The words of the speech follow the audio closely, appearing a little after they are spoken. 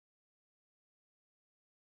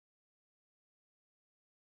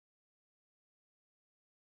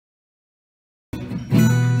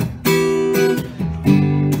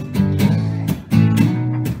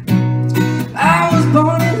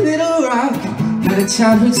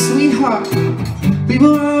childhood sweetheart. We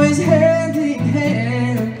were always hand in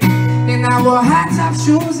hand, and I wore high-top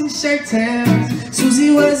shoes and shirt tails.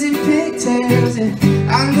 Susie was in pigtails, and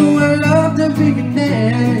I knew I loved her baby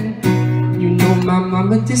then. You know my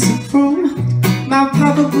mama disapproved, my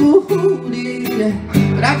papa booed it,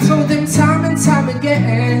 but I told them time and time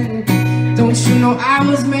again, don't you know I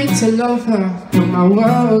was made to love her, put my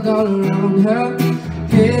world all around her.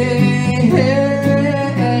 Hey,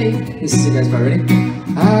 hey, hey. This is you guys, about ready?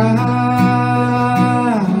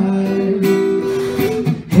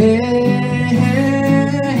 Hey,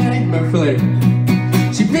 remember for later.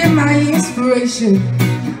 She been my inspiration,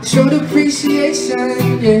 showed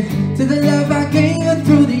appreciation, yeah, to the love I gave her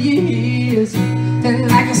through the years. And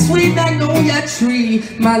like a sweet magnolia tree,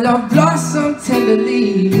 my love blossomed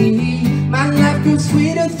tenderly. My life grew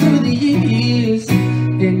sweeter through the years.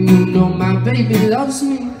 And you know my baby loves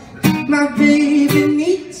me, my baby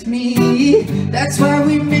needs me. That's why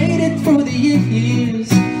we made it through the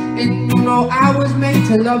years. And you know I was made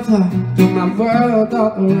to love her, do my world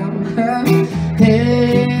all around her.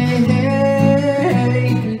 Hey,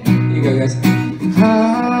 hey. Here you go, guys.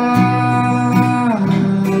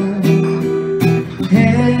 Hey,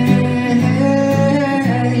 hey.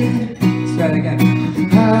 Let's try it again.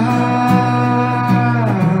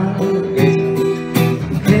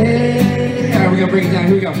 Bring it down,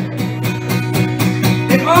 here we go.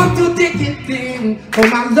 And all through thick and thin, oh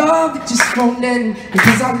my love, it just won't end.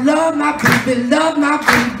 Because I love my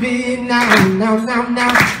baby now.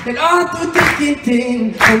 And all through thick and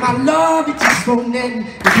thin, oh my love, it just won't end.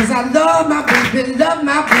 Because I love my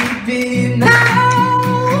baby now.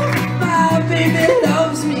 My baby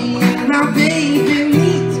loves me, and my baby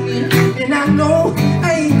needs me. And I know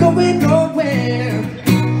I ain't going nowhere.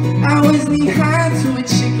 I was knee-high to a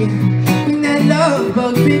chicken, love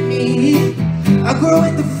bug bit me. I grew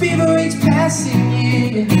with the fever each passing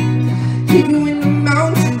year. Even when the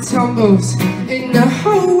mountain tumbles and the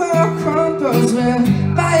whole world crumbles, well,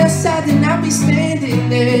 by your side then I'll be standing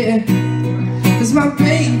there. Cause my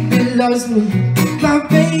baby loves me, my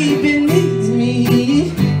baby needs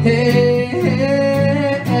me. Hey,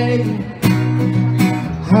 hey, hey.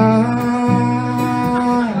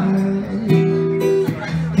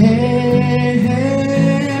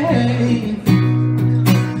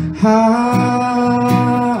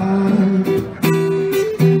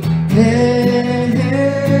 Hey,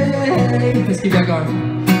 hey. Let's keep that going.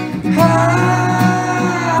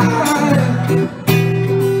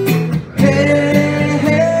 Hey,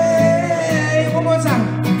 hey. One more time.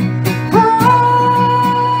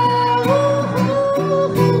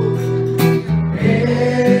 Hey,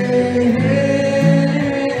 hey.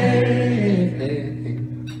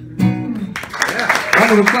 Yeah.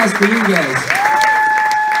 Round of applause for you guys.